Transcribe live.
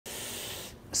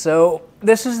So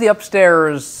this is the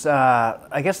upstairs,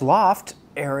 I guess, loft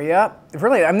area.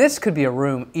 Really, I mean, this could be a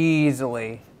room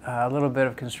easily. A little bit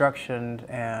of construction,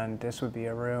 and this would be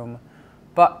a room.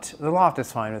 But the loft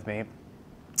is fine with me.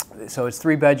 So it's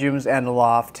 3 bedrooms and a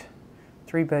loft.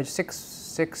 3 beds,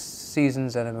 six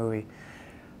seasons and a movie.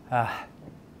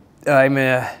 I'm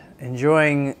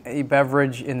enjoying a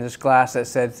beverage in this glass that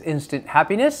says instant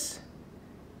happiness.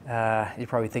 You're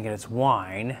probably thinking it's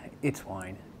wine. It's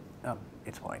wine.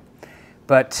 It's wine.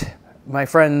 But my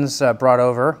friends brought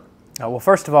over, well,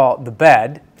 first of all, the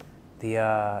bed,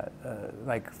 the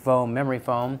like foam, memory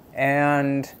foam,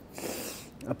 and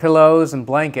pillows and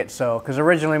blankets. So, because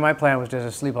originally my plan was just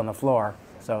to sleep on the floor.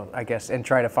 So I guess, and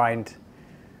try to find,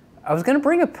 I was going to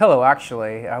bring a pillow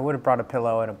actually. I would have brought a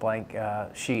pillow and a blank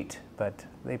sheet, but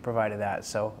they provided that.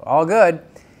 So all good.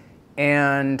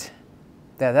 And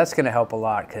that's going to help a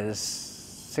lot because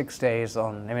 6 days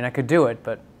on, I mean, I could do it,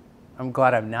 but I'm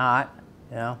glad I'm not,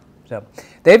 you know. So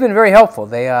they've been very helpful.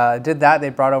 They did that. They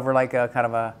brought over like a kind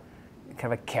of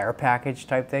a care package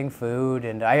type thing, food,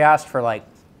 and I asked for like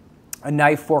a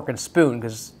knife, fork, and spoon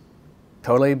because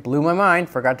totally blew my mind.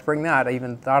 Forgot to bring that. I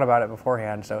even thought about it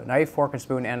beforehand. So knife, fork, and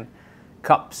spoon, and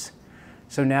cups.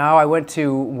 So now I went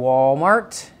to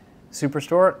Walmart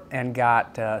Superstore and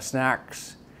got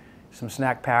snacks, some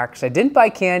snack packs. I didn't buy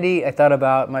candy. I thought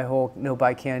about my whole no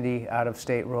buy candy out of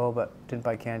state rule, but didn't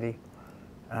buy candy.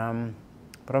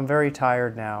 But I'm very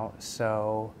tired now,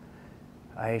 so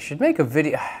I should make a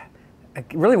video. I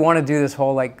really want to do this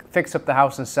whole like fix up the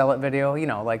house and sell it video, you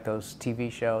know, like those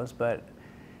TV shows, but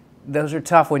those are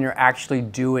tough when you're actually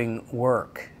doing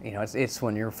work. You know, it's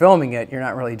when you're filming it, you're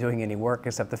not really doing any work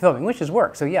except the filming, which is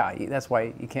work. So yeah, that's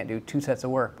why you can't do 2 sets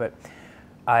of work. But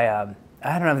I don't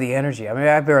have the energy. I mean,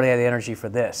 I barely have the energy for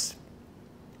this.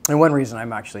 And one reason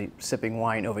I'm actually sipping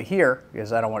wine over here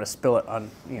is I don't want to spill it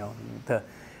on, you know,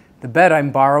 the bed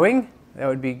I'm borrowing. That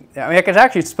would be, I mean, I could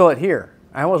actually spill it here.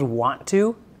 I almost want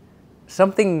to.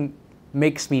 Something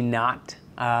makes me not,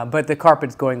 but the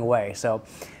carpet's going away. So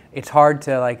it's hard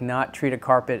to like not treat a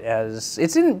carpet as,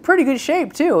 it's in pretty good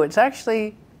shape too. It's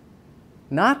actually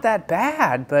not that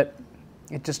bad, but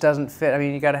it just doesn't fit. I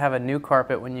mean, you got to have a new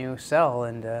carpet when you sell,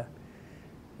 and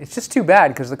it's just too bad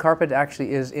because the carpet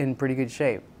actually is in pretty good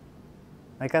shape.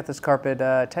 I got this carpet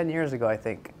 10 years ago, I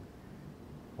think.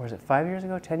 Or was it 5 years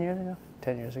ago? 10 years ago?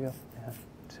 10 years ago. Yeah.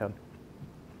 So,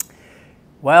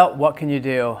 well, what can you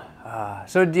do?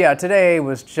 So yeah, today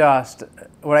was just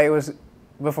what I was.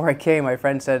 Before I came, my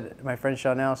friend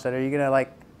Chanel said, "Are you gonna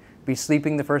like be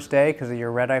sleeping the first day because of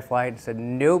your red-eye flight?" I said,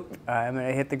 "Nope, I'm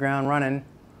gonna hit the ground running."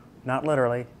 Not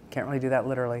literally. Can't really do that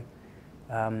literally.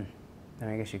 I mean,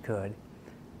 I guess you could.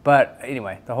 But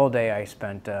anyway, the whole day I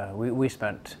spent, we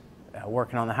spent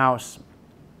working on the house.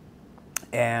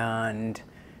 And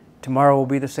tomorrow will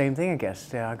be the same thing, I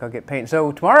guess. Yeah, I'll go get paint.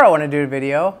 So tomorrow I want to do a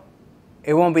video.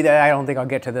 It won't be that, I don't think I'll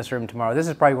get to this room tomorrow. This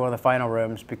is probably one of the final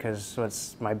rooms because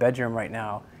it's my bedroom right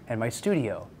now and my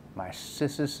studio, my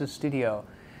sister's studio.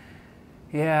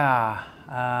 Yeah,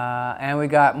 and we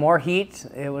got more heat.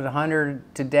 It was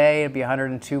 100 today, it'll be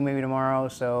 102 maybe tomorrow,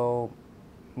 so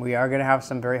we are gonna have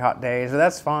some very hot days. So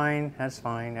that's fine, that's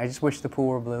fine. I just wish the pool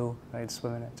were blue. I'd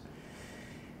swim in it.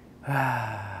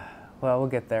 Well, we'll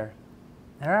get there.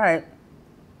 All right.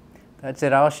 That's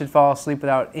it. I should fall asleep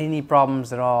without any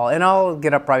problems at all. And I'll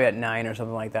get up probably at 9 or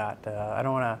something like that. I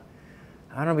don't want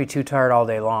to be too tired all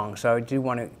day long, so I do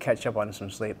want to catch up on some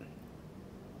sleep.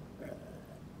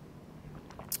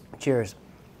 Cheers.